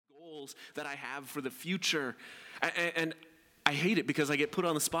goals that I have for the future. And I hate it because I get put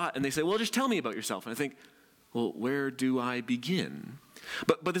on the spot and they say, well, just tell me about yourself. And I think, well, where do I begin?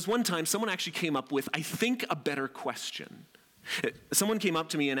 But this one time, someone actually came up with, I think, a better question. Someone came up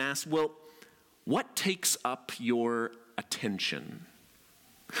to me and asked, well, what takes up your attention?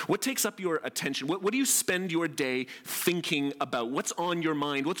 What takes up your attention? What do you spend your day thinking about? What's on your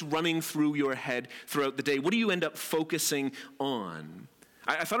mind? What's running through your head throughout the day? What do you end up focusing on?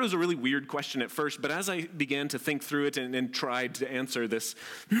 I thought it was a really weird question at first, but as I began to think through it and tried to answer this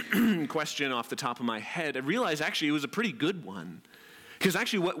question off the top of my head, I realized actually it was a pretty good one. Because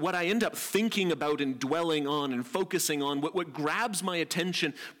actually what I end up thinking about and dwelling on and focusing on, what grabs my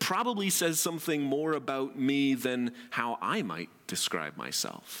attention probably says something more about me than how I might describe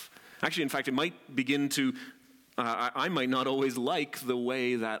myself. Actually, in fact, it might begin to, I might not always like the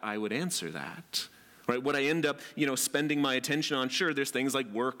way that I would answer that. Right? What I end up, spending my attention on, sure, there's things like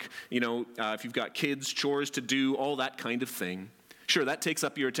work, if you've got kids, chores to do, all that kind of thing. Sure, that takes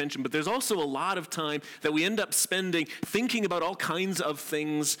up your attention, but there's also a lot of time that we end up spending thinking about all kinds of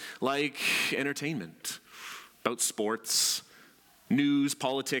things like entertainment, about sports, news,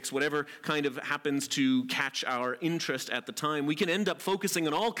 politics, whatever kind of happens to catch our interest at the time. We can end up focusing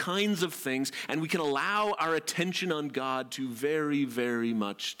on all kinds of things, and we can allow our attention on God to very, very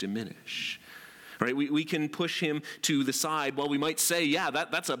much diminish. Right? We can push him to the side. While we might say, yeah,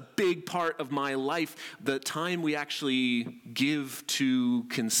 that's a big part of my life, the time we actually give to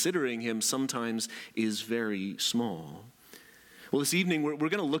considering him sometimes is very small. Well, this evening, we're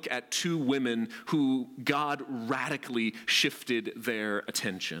going to look at two women who God radically shifted their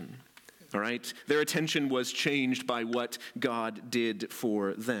attention. All right? Their attention was changed by what God did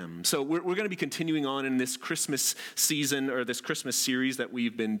for them. So we're going to be continuing on in this Christmas season, or this Christmas series that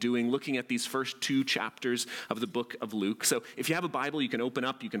we've been doing, looking at these first two chapters of the book of Luke. So if you have a Bible, you can open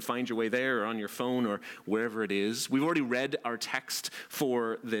up, you can find your way there, or on your phone, or wherever it is. We've already read our text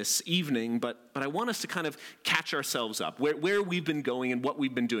for this evening, but I want us to kind of catch ourselves up, where we've been going and what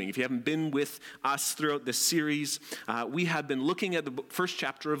we've been doing. If you haven't been with us throughout this series, we have been looking at the first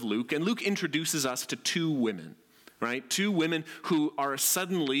chapter of Luke, and Luke introduces us to two women, right? Two women who are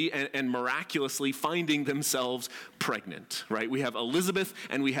suddenly and miraculously finding themselves pregnant, right? We have Elizabeth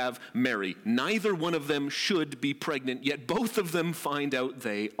and we have Mary. Neither one of them should be pregnant, yet both of them find out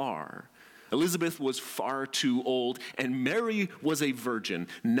they are. Elizabeth was far too old, and Mary was a virgin.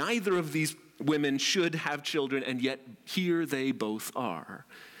 Neither of these women should have children, and yet here they both are.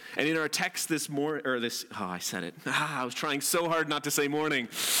 And in our text this morning, I said it. I was trying so hard not to say morning.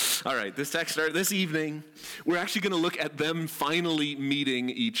 All right, this text started this evening. We're actually going to look at them finally meeting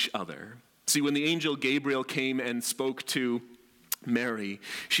each other. See, when the angel Gabriel came and spoke to Mary,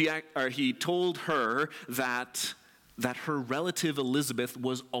 he told her that her relative Elizabeth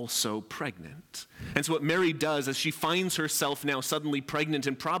was also pregnant. And so what Mary does is she finds herself now suddenly pregnant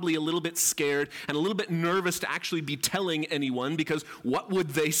and probably a little bit scared and a little bit nervous to actually be telling anyone, because what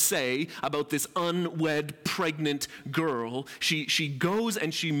would they say about this unwed pregnant girl? She goes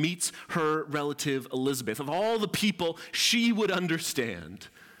and she meets her relative Elizabeth. Of all the people she would understand,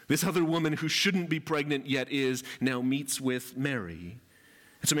 this other woman who shouldn't be pregnant yet is, now meets with Mary.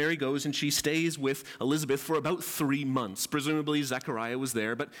 And so Mary goes and she stays with Elizabeth for about 3 months. Presumably Zechariah was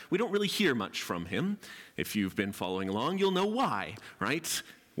there, but we don't really hear much from him. If you've been following along, you'll know why, right?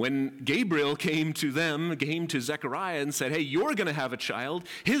 When Gabriel came to Zechariah and said, hey, you're going to have a child,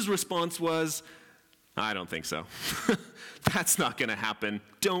 his response was, I don't think so. That's not going to happen.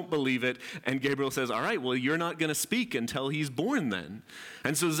 Don't believe it. And Gabriel says, all right, well, you're not going to speak until he's born then.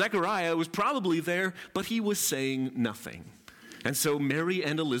 And so Zechariah was probably there, but he was saying nothing. And so Mary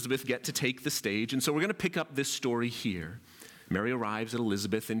and Elizabeth get to take the stage, and so we're going to pick up this story here. Mary arrives at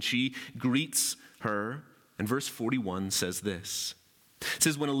Elizabeth, and she greets her, and verse 41 says this. It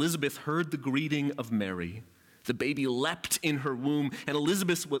says, when Elizabeth heard the greeting of Mary, the baby leapt in her womb, and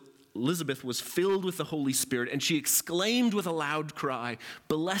Elizabeth was filled with the Holy Spirit, and she exclaimed with a loud cry,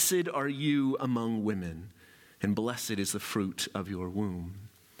 blessed are you among women, and blessed is the fruit of your womb.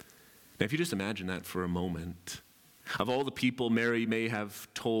 Now, if you just imagine that for a moment, of all the people Mary may have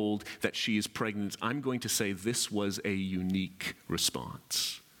told that she is pregnant, I'm going to say this was a unique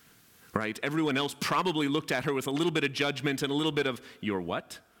response, right? Everyone else probably looked at her with a little bit of judgment and a little bit of, you're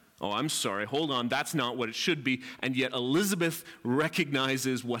what? Oh, I'm sorry, hold on, that's not what it should be. And yet Elizabeth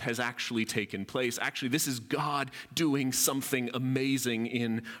recognizes what has actually taken place. Actually, this is God doing something amazing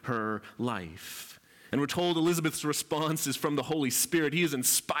in her life. And we're told Elizabeth's response is from the Holy Spirit. He is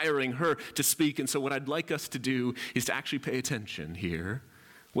inspiring her to speak. And so what I'd like us to do is to actually pay attention here.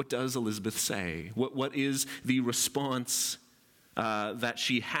 What does Elizabeth say? What is the response that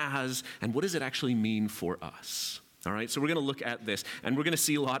she has, and what does it actually mean for us? All right, so we're going to look at this, and we're going to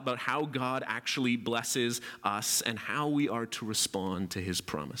see a lot about how God actually blesses us and how we are to respond to his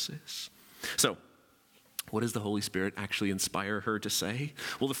promises. So, what does the Holy Spirit actually inspire her to say?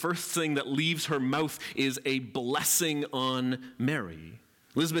 Well, the first thing that leaves her mouth is a blessing on Mary.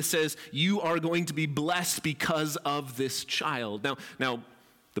 Elizabeth says, "You are going to be blessed because of this child." Now,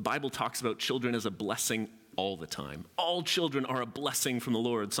 the Bible talks about children as a blessing all the time. All children are a blessing from the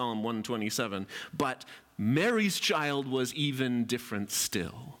Lord, Psalm 127. But Mary's child was even different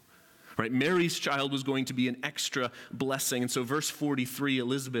still. Right? Mary's child was going to be an extra blessing. And so verse 43,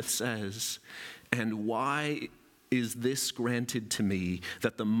 Elizabeth says, "And why is this granted to me,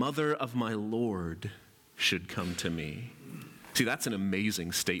 that the mother of my Lord should come to me?" See, that's an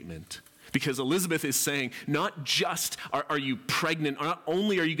amazing statement. Because Elizabeth is saying, not just are you pregnant, or not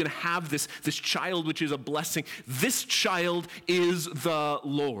only are you going to have this child, which is a blessing, this child is the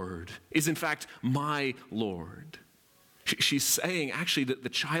Lord, is in fact my Lord. She's saying, actually, that the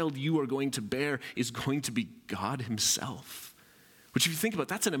child you are going to bear is going to be God himself. Which, if you think about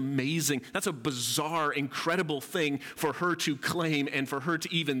it, that's a bizarre, incredible thing for her to claim and for her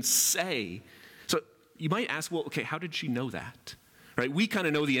to even say. So you might ask, well, okay, how did she know that? Right? We kind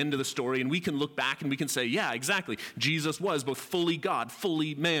of know the end of the story, and we can look back and we can say, yeah, exactly. Jesus was both fully God,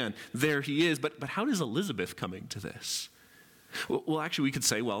 fully man. There he is. But how is Elizabeth coming to this? Well, actually, we could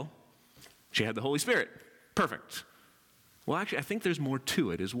say, well, she had the Holy Spirit. Perfect. Well, actually, I think there's more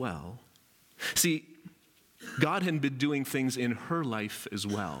to it as well. See, God had been doing things in her life as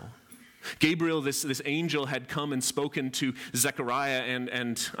well. Gabriel, this angel, had come and spoken to Zechariah,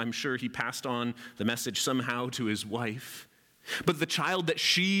 and I'm sure he passed on the message somehow to his wife. But the child that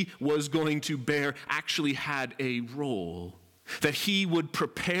she was going to bear actually had a role, that he would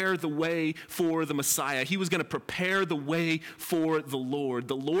prepare the way for the Messiah. He was going to prepare the way for the Lord.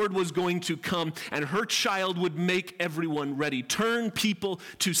 The Lord was going to come, and her child would make everyone ready, turn people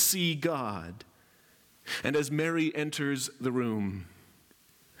to see God. And as Mary enters the room,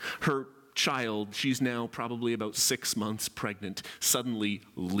 her child, she's now probably about 6 months pregnant, suddenly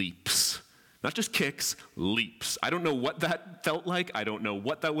leaps. Not just kicks, leaps. I don't know what that felt like. I don't know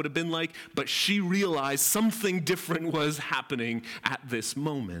what that would have been like, but she realized something different was happening at this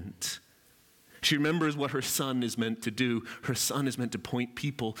moment. She remembers what her son is meant to do. Her son is meant to point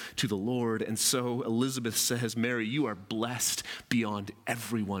people to the Lord. And so Elizabeth says, "Mary, you are blessed beyond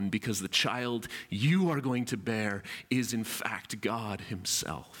everyone, because the child you are going to bear is in fact God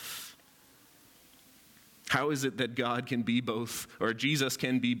himself." How is it that God can be both, or Jesus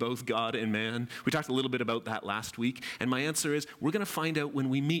can be both God and man? We talked a little bit about that last week, and my answer is we're going to find out when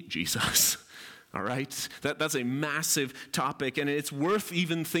we meet Jesus. All right? That's a massive topic, and it's worth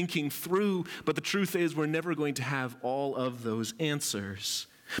even thinking through, but the truth is we're never going to have all of those answers.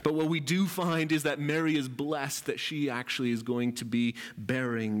 But what we do find is that Mary is blessed that she actually is going to be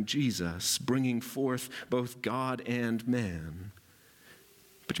bearing Jesus, bringing forth both God and man.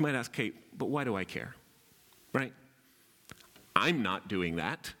 But you might ask, Kate, but why do I care? Right? I'm not doing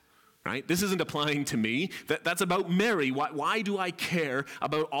that, right? This isn't applying to me. That's about Mary. Why do I care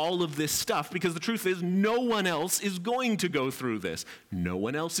about all of this stuff? Because the truth is, no one else is going to go through this. No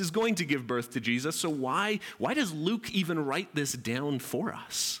one else is going to give birth to Jesus. So why does Luke even write this down for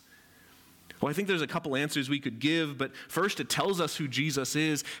us? Well, I think there's a couple answers we could give, but first, it tells us who Jesus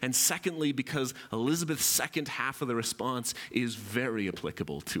is, and secondly, because Elizabeth's second half of the response is very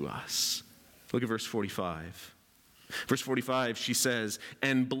applicable to us. Look at verse 45. Verse 45, she says,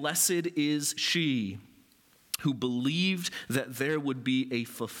 "And blessed is she who believed that there would be a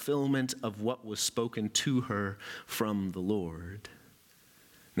fulfillment of what was spoken to her from the Lord."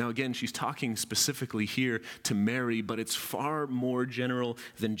 Now again, she's talking specifically here to Mary, but it's far more general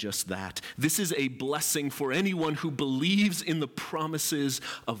than just that. This is a blessing for anyone who believes in the promises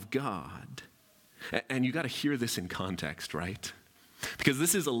of God. And you got to hear this in context, right? Because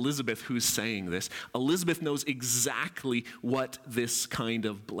this is Elizabeth who's saying this. Elizabeth knows exactly what this kind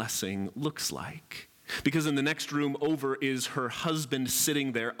of blessing looks like. Because in the next room over is her husband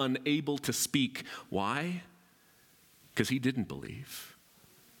sitting there unable to speak. Why? Because he didn't believe.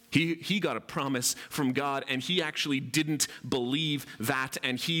 He got a promise from God, and he actually didn't believe that,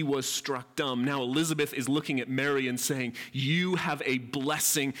 and he was struck dumb. Now Elizabeth is looking at Mary and saying, "You have a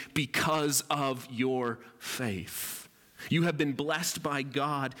blessing because of your faith. You have been blessed by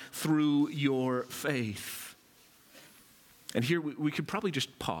God through your faith." And here we could probably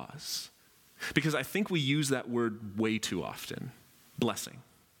just pause, because I think we use that word way too often. Blessing,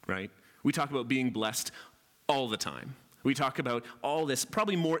 right? We talk about being blessed all the time. We talk about all this,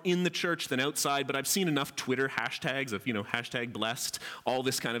 probably more in the church than outside, but I've seen enough Twitter hashtags of, hashtag blessed, all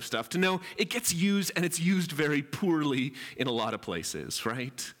this kind of stuff to know it gets used, and it's used very poorly in a lot of places,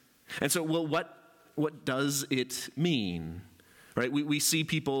 right? And so, well, what does it mean? Right? We see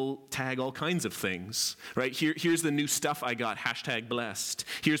people tag all kinds of things, right? Here's the new stuff I got, hashtag blessed.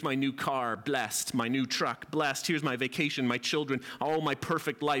 Here's my new car, blessed. My new truck, blessed. Here's my vacation, my children, all my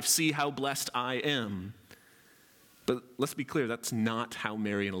perfect life. See how blessed I am. But let's be clear, that's not how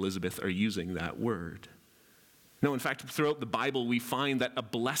Mary and Elizabeth are using that word. No, in fact, throughout the Bible, we find that a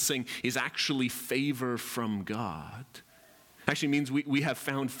blessing is actually favor from God. Actually means we have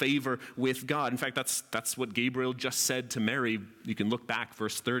found favor with God. In fact, that's what Gabriel just said to Mary. You can look back,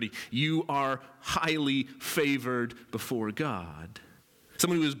 verse 30. You are highly favored before God.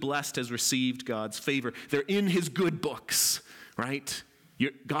 Someone who is blessed has received God's favor. They're in his good books, right?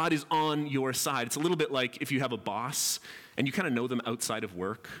 God is on your side. It's a little bit like if you have a boss and you kind of know them outside of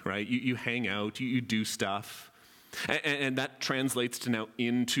work, right? You hang out, you do stuff. And that translates to now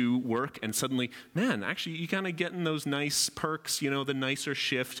into work, and suddenly, man, actually you kind of getting those nice perks, the nicer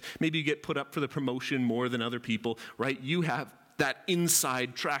shift. Maybe you get put up for the promotion more than other people, right? You have that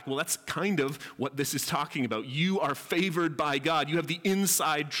inside track. Well, that's kind of what this is talking about. You are favored by God. You have the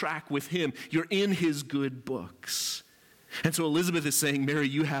inside track with him. You're in his good books. And so Elizabeth is saying, Mary,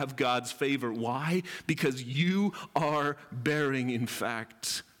 you have God's favor. Why? Because you are bearing, in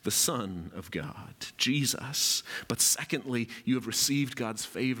fact, the Son of God, Jesus. But secondly, you have received God's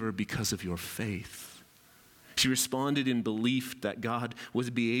favor because of your faith. She responded in belief that God was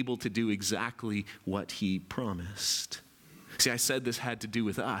be able to do exactly what he promised. See, I said this had to do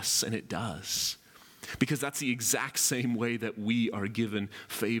with us, and it does. Because that's the exact same way that we are given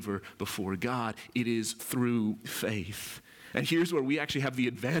favor before God. It is through faith. And here's where we actually have the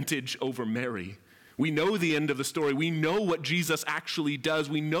advantage over Mary. We know the end of the story. We know what Jesus actually does.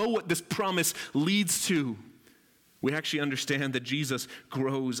 We know what this promise leads to. We actually understand that Jesus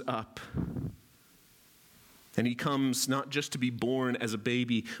grows up. And he comes not just to be born as a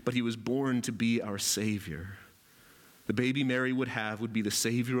baby, but he was born to be our Savior. The baby Mary would have would be the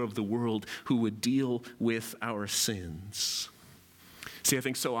Savior of the world who would deal with our sins. See, I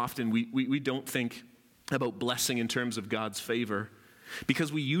think so often we don't think about blessing in terms of God's favor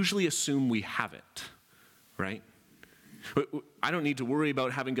because we usually assume we have it, right? I don't need to worry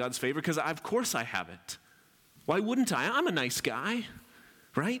about having God's favor because of course I have it. Why wouldn't I? I'm a nice guy,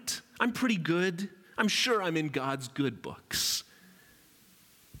 right? I'm pretty good. I'm sure I'm in God's good books.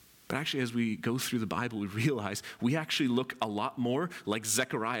 But actually, as we go through the Bible, we realize we actually look a lot more like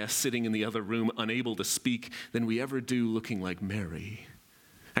Zechariah sitting in the other room, unable to speak, than we ever do looking like Mary.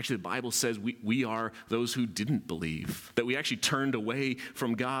 Actually, the Bible says we are those who didn't believe, that we actually turned away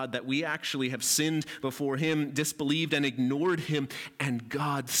from God, that we actually have sinned before him, disbelieved and ignored him, and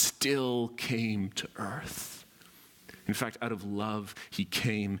God still came to earth. In fact, out of love, he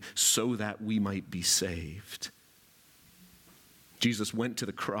came so that we might be saved. Jesus went to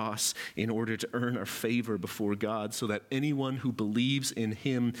the cross in order to earn our favor before God so that anyone who believes in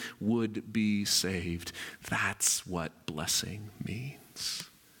him would be saved. That's what blessing means.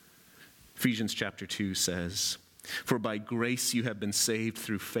 Ephesians chapter 2 says, "For by grace you have been saved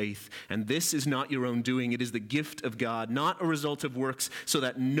through faith, and this is not your own doing, it is the gift of God, not a result of works, so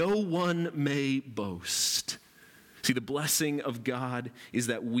that no one may boast." See, the blessing of God is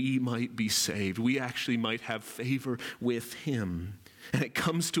that we might be saved. We actually might have favor with him. And it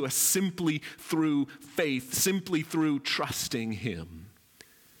comes to us simply through faith, simply through trusting him.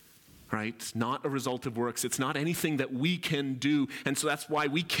 Right? It's not a result of works. It's not anything that we can do. And so that's why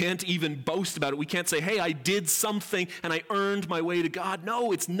we can't even boast about it. We can't say, hey, I did something and I earned my way to God.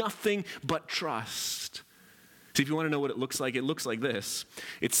 No, it's nothing but trust. See, if you want to know what it looks like this.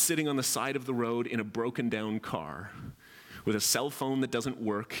 It's sitting on the side of the road in a broken down car with a cell phone that doesn't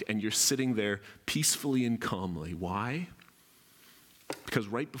work, and you're sitting there peacefully and calmly. Why? Because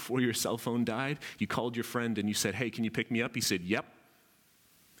right before your cell phone died, you called your friend and you said, hey, can you pick me up? He said, yep.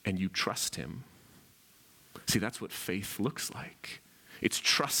 And you trust him. See, that's what faith looks like. It's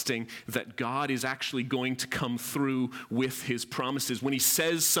trusting that God is actually going to come through with his promises. When he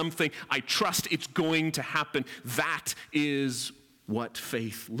says something, I trust it's going to happen. That is what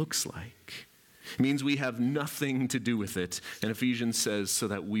faith looks like. It means we have nothing to do with it. And Ephesians says, so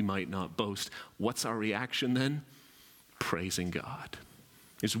that we might not boast. What's our reaction then? Praising God.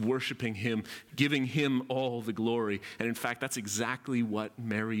 It's worshiping him, giving him all the glory. And in fact, that's exactly what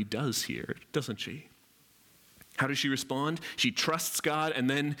Mary does here, doesn't she? How does she respond? She trusts God, and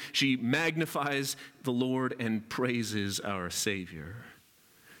then she magnifies the Lord and praises our Savior.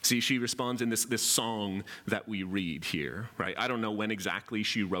 See, she responds in this song that we read here, right? I don't know when exactly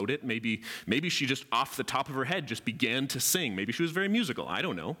she wrote it. Maybe she just off the top of her head just began to sing. Maybe she was very musical. I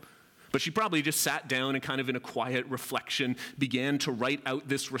don't know. But she probably just sat down and kind of in a quiet reflection began to write out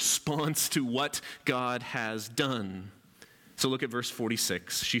this response to what God has done. So look at verse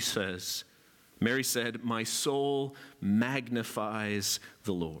 46. She says, Mary said, "My soul magnifies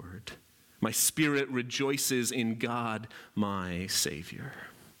the Lord. My spirit rejoices in God, my Savior."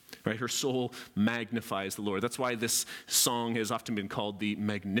 Right? Her soul magnifies the Lord. That's why this song has often been called the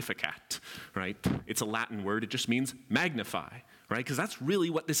Magnificat, right? It's a Latin word. It just means magnify, right? Because that's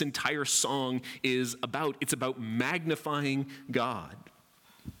really what this entire song is about. It's about magnifying God.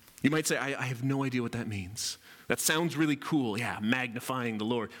 You might say, I have no idea what that means. That sounds really cool. Yeah, magnifying the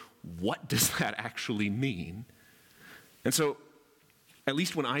Lord. What does that actually mean? And so, at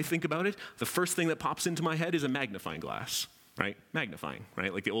least when I think about it, the first thing that pops into my head is a magnifying glass. Right? Magnifying,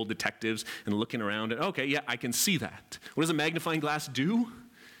 right? Like the old detectives and looking around and, okay, yeah, I can see that. What does a magnifying glass do?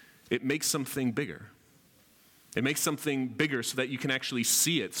 It makes something bigger. It makes something bigger so that you can actually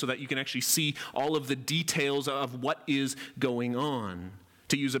see it, so that you can actually see all of the details of what is going on.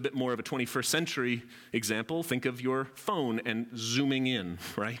 To use a bit more of a 21st century example, think of your phone and zooming in,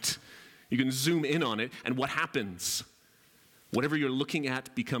 right? You can zoom in on it, and what happens? Whatever you're looking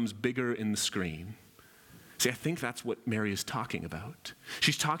at becomes bigger in the screen. See, I think that's what Mary is talking about.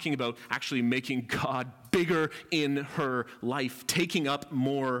 She's talking about actually making God bigger in her life, taking up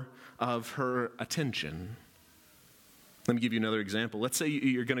more of her attention. Let me give you another example. Let's say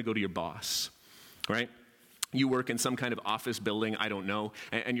you're going to go to your boss, right? You work in some kind of office building, I don't know,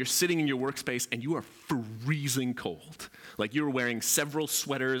 and you're sitting in your workspace and you are freezing cold. Like you're wearing several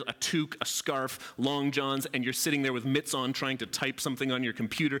sweaters, a toque, a scarf, long johns, and you're sitting there with mitts on trying to type something on your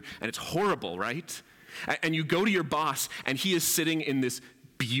computer, and it's horrible, right? And you go to your boss, and he is sitting in this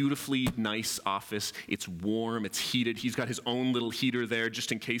beautifully nice office. It's warm, it's heated. He's got his own little heater there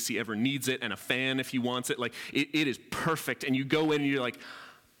just in case he ever needs it, and a fan if he wants it. Like, it is perfect. And you go in, and you're like,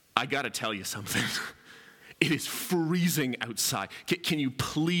 I got to tell you something. It is freezing outside. Can you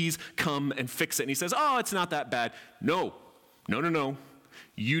please come and fix it? And he says, oh, it's not that bad. No.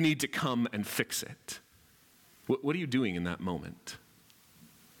 You need to come and fix it. What are you doing in that moment?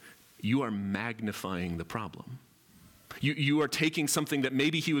 You are magnifying the problem. You are taking something that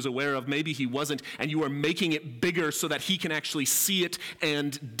maybe he was aware of, maybe he wasn't, and you are making it bigger so that he can actually see it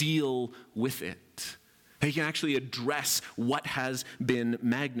and deal with it. He can actually address what has been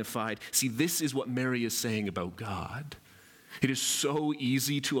magnified. See, this is what Mary is saying about God. It is so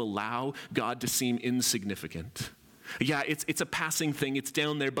easy to allow God to seem insignificant. Yeah, it's a passing thing. It's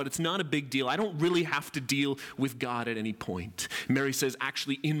down there, but it's not a big deal. I don't really have to deal with God at any point. Mary says,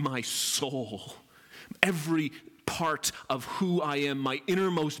 actually, in my soul, every part of who I am, my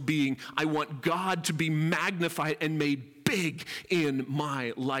innermost being, I want God to be magnified and made big in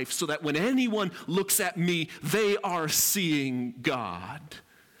my life so that when anyone looks at me, they are seeing God.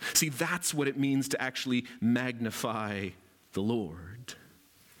 See, that's what it means to actually magnify the Lord.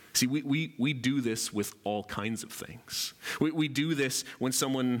 See, we do this with all kinds of things. We do this when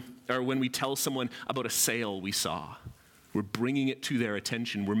we tell someone about a sale we saw. We're bringing it to their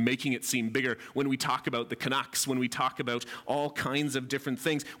attention. We're making it seem bigger. When we talk about the Canucks, when we talk about all kinds of different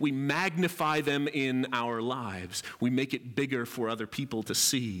things, we magnify them in our lives. We make it bigger for other people to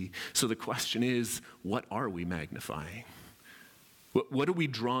see. So the question is, what are we magnifying? What are we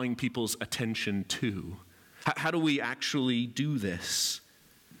drawing people's attention to? How do we actually do this?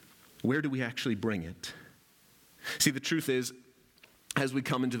 Where do we actually bring it? See, the truth is, as we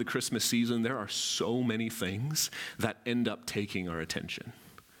come into the Christmas season, there are so many things that end up taking our attention.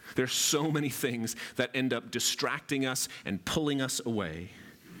 There are so many things that end up distracting us and pulling us away,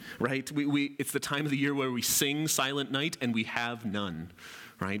 right? It's the time of the year where we sing Silent Night and we have none,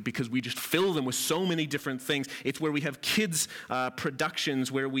 right? Because we just fill them with so many different things. It's where we have kids'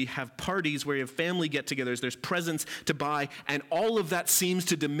 productions, where we have parties, where we have family get-togethers, there's presents to buy, and all of that seems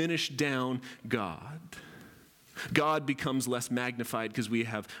to diminish down God. God becomes less magnified because we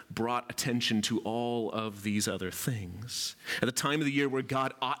have brought attention to all of these other things. At the time of the year where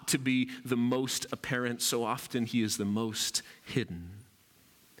God ought to be the most apparent, so often he is the most hidden.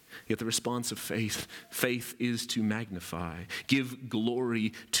 Yet the response of faith is to magnify, give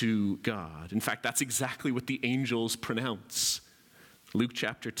glory to God. In fact, that's exactly what the angels pronounce. Luke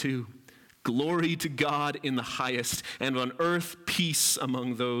chapter 2, glory to God in the highest, and on earth peace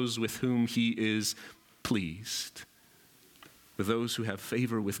among those with whom he is pleased. With those who have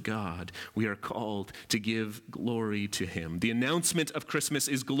favor with God, we are called to give glory to him. The announcement of Christmas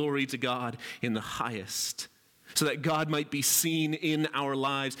is glory to God in the highest. so that God might be seen in our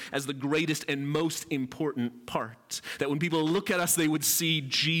lives as the greatest and most important part. That when people look at us, they would see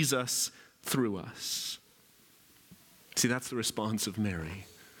Jesus through us. See, that's the response of Mary.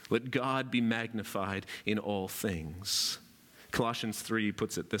 Let God be magnified in all things. Colossians 3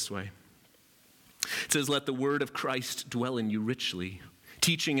 puts it this way. It says, let the word of Christ dwell in you richly,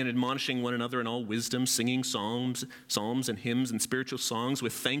 teaching and admonishing one another in all wisdom, singing psalms and hymns and spiritual songs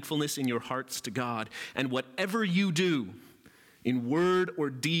with thankfulness in your hearts to God. And whatever you do, in word or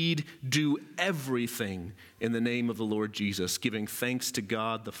deed, do everything in the name of the Lord Jesus, giving thanks to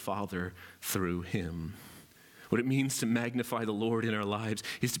God the Father through him. What it means to magnify the Lord in our lives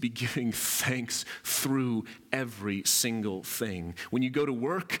is to be giving thanks through every single thing. When you go to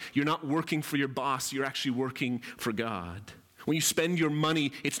work, you're not working for your boss, you're actually working for God. When you spend your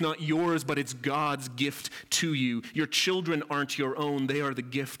money, it's not yours, but it's God's gift to you. Your children aren't your own. They are the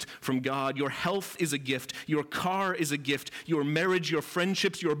gift from God. Your health is a gift. Your car is a gift. Your marriage, your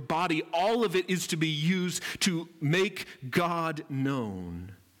friendships, your body, all of it is to be used to make God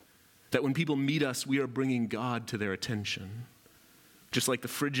known. That when people meet us, we are bringing God to their attention. Just like the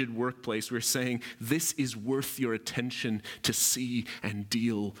frigid workplace, we're saying, this is worth your attention to see and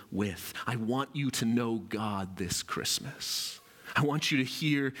deal with. I want you to know God this Christmas. I want you to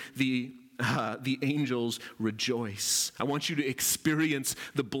hear the angels rejoice. I want you to experience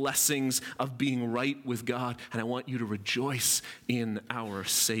the blessings of being right with God, and I want you to rejoice in our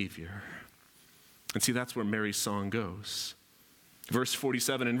Savior. And see, that's where Mary's song goes. Verse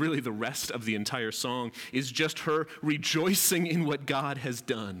 47, and really the rest of the entire song, is just her rejoicing in what God has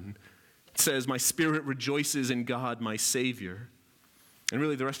done. It says, my spirit rejoices in God, my Savior. And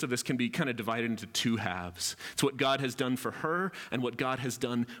really the rest of this can be kind of divided into two halves. It's what God has done for her and what God has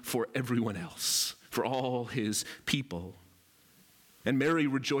done for everyone else, for all his people. And Mary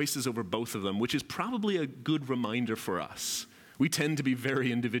rejoices over both of them, which is probably a good reminder for us. We tend to be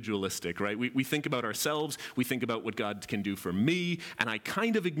very individualistic, right? We think about ourselves, we think about what God can do for me, and I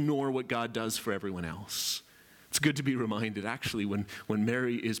kind of ignore what God does for everyone else. It's good to be reminded, actually, when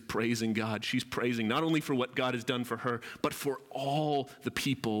Mary is praising God, she's praising not only for what God has done for her, but for all the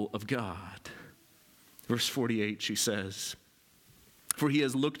people of God. Verse 48, she says, for he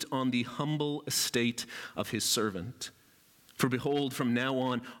has looked on the humble estate of his servant. For behold, from now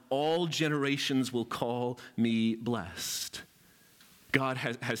on, all generations will call me blessed. God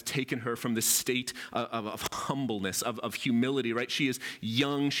has taken her from the state of humbleness, of humility, right? She is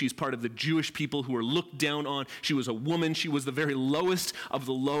young. She's part of the Jewish people who are looked down on. She was a woman. She was the very lowest of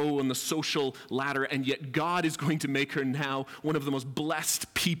the low on the social ladder, and yet God is going to make her now one of the most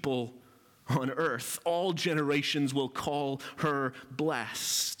blessed people on earth. All generations will call her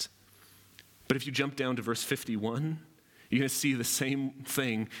blessed. But if you jump down to verse 51, you're going to see the same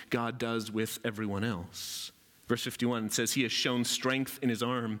thing God does with everyone else. Verse 51 says, he has shown strength in his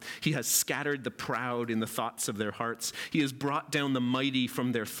arm. He has scattered the proud in the thoughts of their hearts. He has brought down the mighty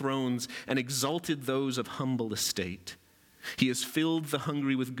from their thrones and exalted those of humble estate. He has filled the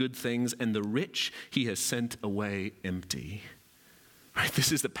hungry with good things, and the rich he has sent away empty. Right?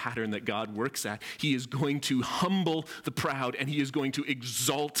 This is the pattern that God works at. He is going to humble the proud, and he is going to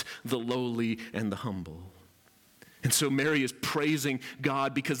exalt the lowly and the humble. And so Mary is praising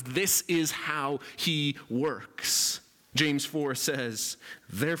God because this is how he works. James 4 says,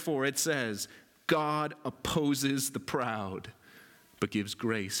 therefore it says, God opposes the proud, but gives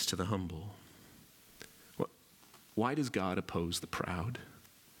grace to the humble. Why does God oppose the proud?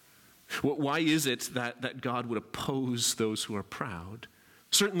 Why is it that God would oppose those who are proud?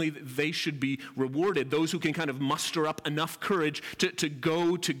 Certainly they should be rewarded, those who can kind of muster up enough courage to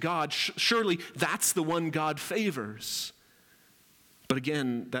go to God. Surely that's the one God favors. But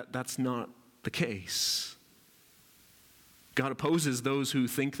again, that's not the case. God opposes those who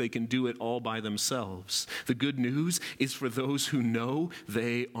think they can do it all by themselves. The good news is for those who know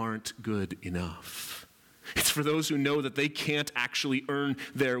they aren't good enough. It's for those who know that they can't actually earn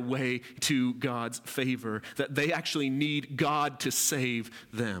their way to God's favor, that they actually need God to save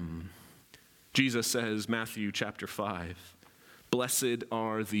them. Jesus says, Matthew chapter 5, blessed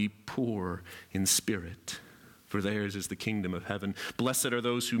are the poor in spirit, for theirs is the kingdom of heaven. Blessed are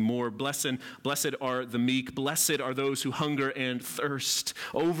those who mourn. Blessed are the meek. Blessed are those who hunger and thirst.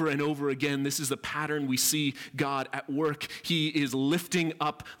 Over and over again, this is the pattern we see God at work. He is lifting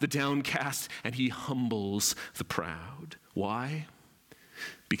up the downcast, and he humbles the proud. Why?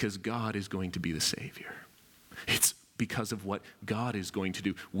 Because God is going to be the Savior. It's because of what God is going to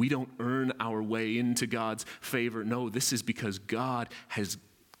do. We don't earn our way into God's favor. No, this is because God has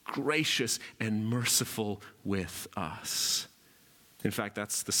gracious and merciful with us. In fact,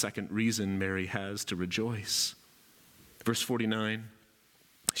 that's the second reason Mary has to rejoice. Verse 49,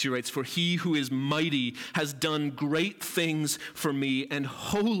 she writes, "For he who is mighty has done great things for me, and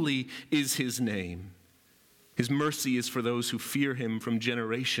holy is his name. His mercy is for those who fear him from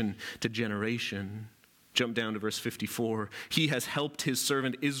generation to generation." Jump down to verse 54. "He has helped his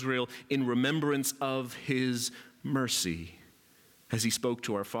servant Israel in remembrance of his mercy, as he spoke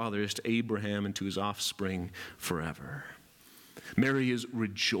to our fathers, to Abraham and to his offspring forever." Mary is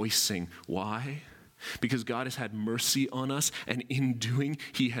rejoicing. Why? Because God has had mercy on us, and in doing,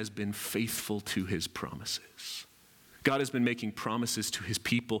 he has been faithful to his promises. God has been making promises to his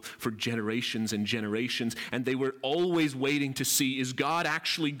people for generations and generations, and they were always waiting to see, is God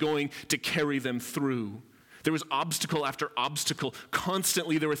actually going to carry them through? There was obstacle after obstacle.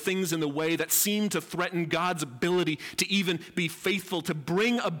 Constantly there were things in the way that seemed to threaten God's ability to even be faithful to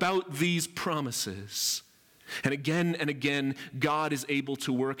bring about these promises. And again, God is able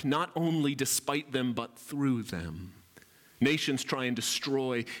to work not only despite them, but through them. Nations try and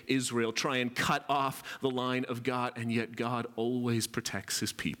destroy Israel, try and cut off the line of God, and yet God always protects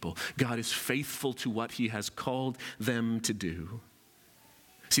his people. God is faithful to what he has called them to do.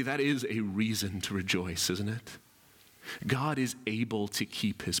 See, that is a reason to rejoice, isn't it? God is able to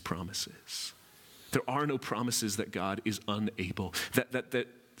keep his promises. There are no promises that God is unable, that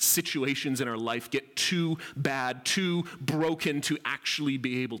situations in our life get too bad, too broken to actually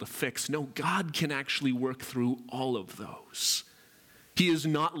be able to fix. No, God can actually work through all of those. He is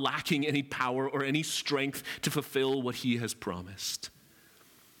not lacking any power or any strength to fulfill what he has promised.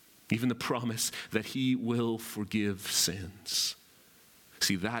 Even the promise that he will forgive sins.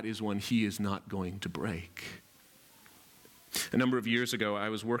 See, that is one he is not going to break. A number of years ago, I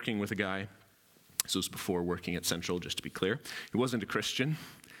was working with a guy. This was before working at Central, just to be clear. He wasn't a Christian.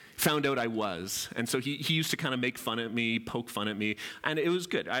 Found out I was. And so he used to kind of make fun at me, poke fun at me. And it was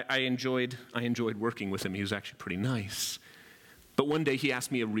good. I enjoyed working with him. He was actually pretty nice. But one day he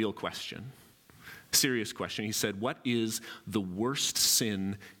asked me a real question, a serious question. He said, "What is the worst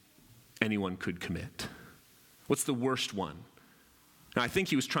sin anyone could commit? What's the worst one?" Now, I think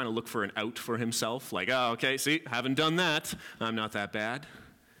he was trying to look for an out for himself, like, "Oh, okay, see, haven't done that. I'm not that bad."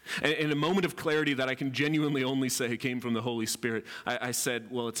 And in a moment of clarity that I can genuinely only say came from the Holy Spirit, I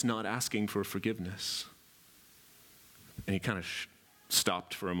said, "Well, it's not asking for forgiveness." And he kind of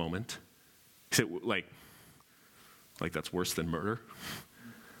stopped for a moment. He said, like that's worse than murder?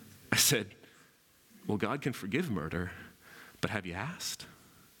 I said, "Well, God can forgive murder, but have you asked?"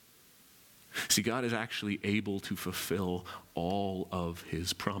 See, God is actually able to fulfill all of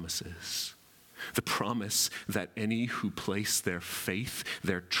his promises. The promise that any who place their faith,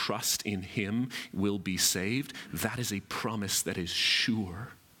 their trust in him will be saved, that is a promise that is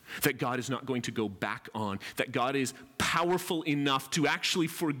sure. That God is not going to go back on. That God is powerful enough to actually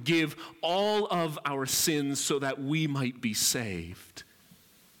forgive all of our sins so that we might be saved.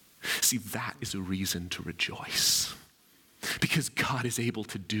 See, that is a reason to rejoice. Because God is able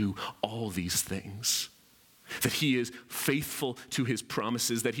to do all these things. That he is faithful to his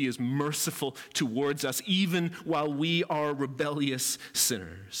promises, that he is merciful towards us even while we are rebellious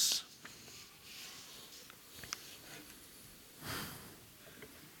sinners.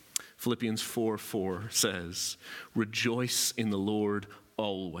 Philippians 4:4 says, "Rejoice in the Lord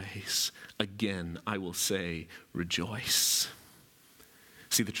always. Again, I will say, rejoice."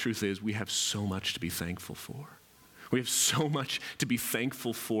 See, the truth is we have so much to be thankful for. We have so much to be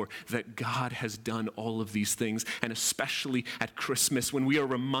thankful for that God has done all of these things, and especially at Christmas when we are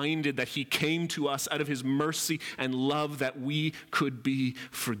reminded that he came to us out of his mercy and love that we could be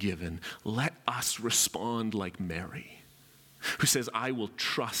forgiven. Let us respond like Mary, who says, "I will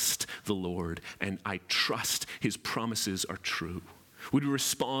trust the Lord, and I trust his promises are true." Would we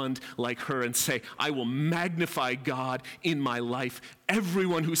respond like her and say, "I will magnify God in my life.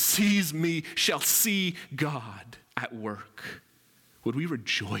 Everyone who sees me shall see God at work"? Would we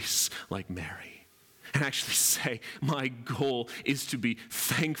rejoice like Mary and actually say, "My goal is to be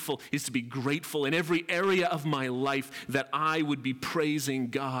thankful, is to be grateful in every area of my life, that I would be praising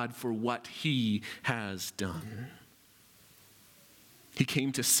God for what he has done"? He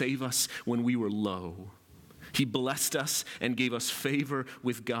came to save us when we were low. He blessed us and gave us favor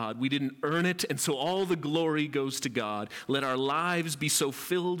with God. We didn't earn it, and so all the glory goes to God. Let our lives be so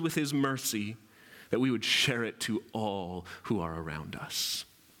filled with his mercy that we would share it to all who are around us.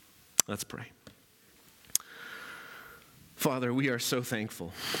 Let's pray. Father, we are so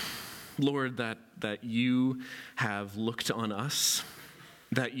thankful, Lord, that you have looked on us,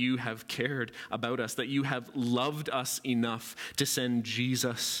 that you have cared about us, that you have loved us enough to send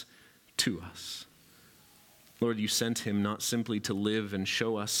Jesus to us. Lord, you sent him not simply to live and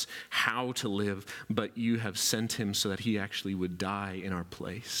show us how to live, but you have sent him so that he actually would die in our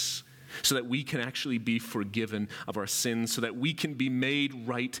place, so that we can actually be forgiven of our sins, so that we can be made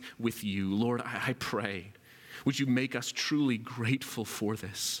right with you. Lord, I pray, would you make us truly grateful for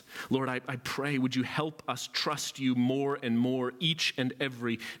this? Lord, I pray, would you help us trust you more and more each and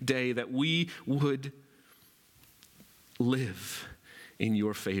every day, that we would live in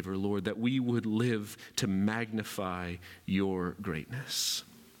your favor, Lord, that we would live to magnify your greatness.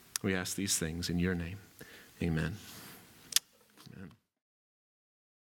 We ask these things in your name. Amen.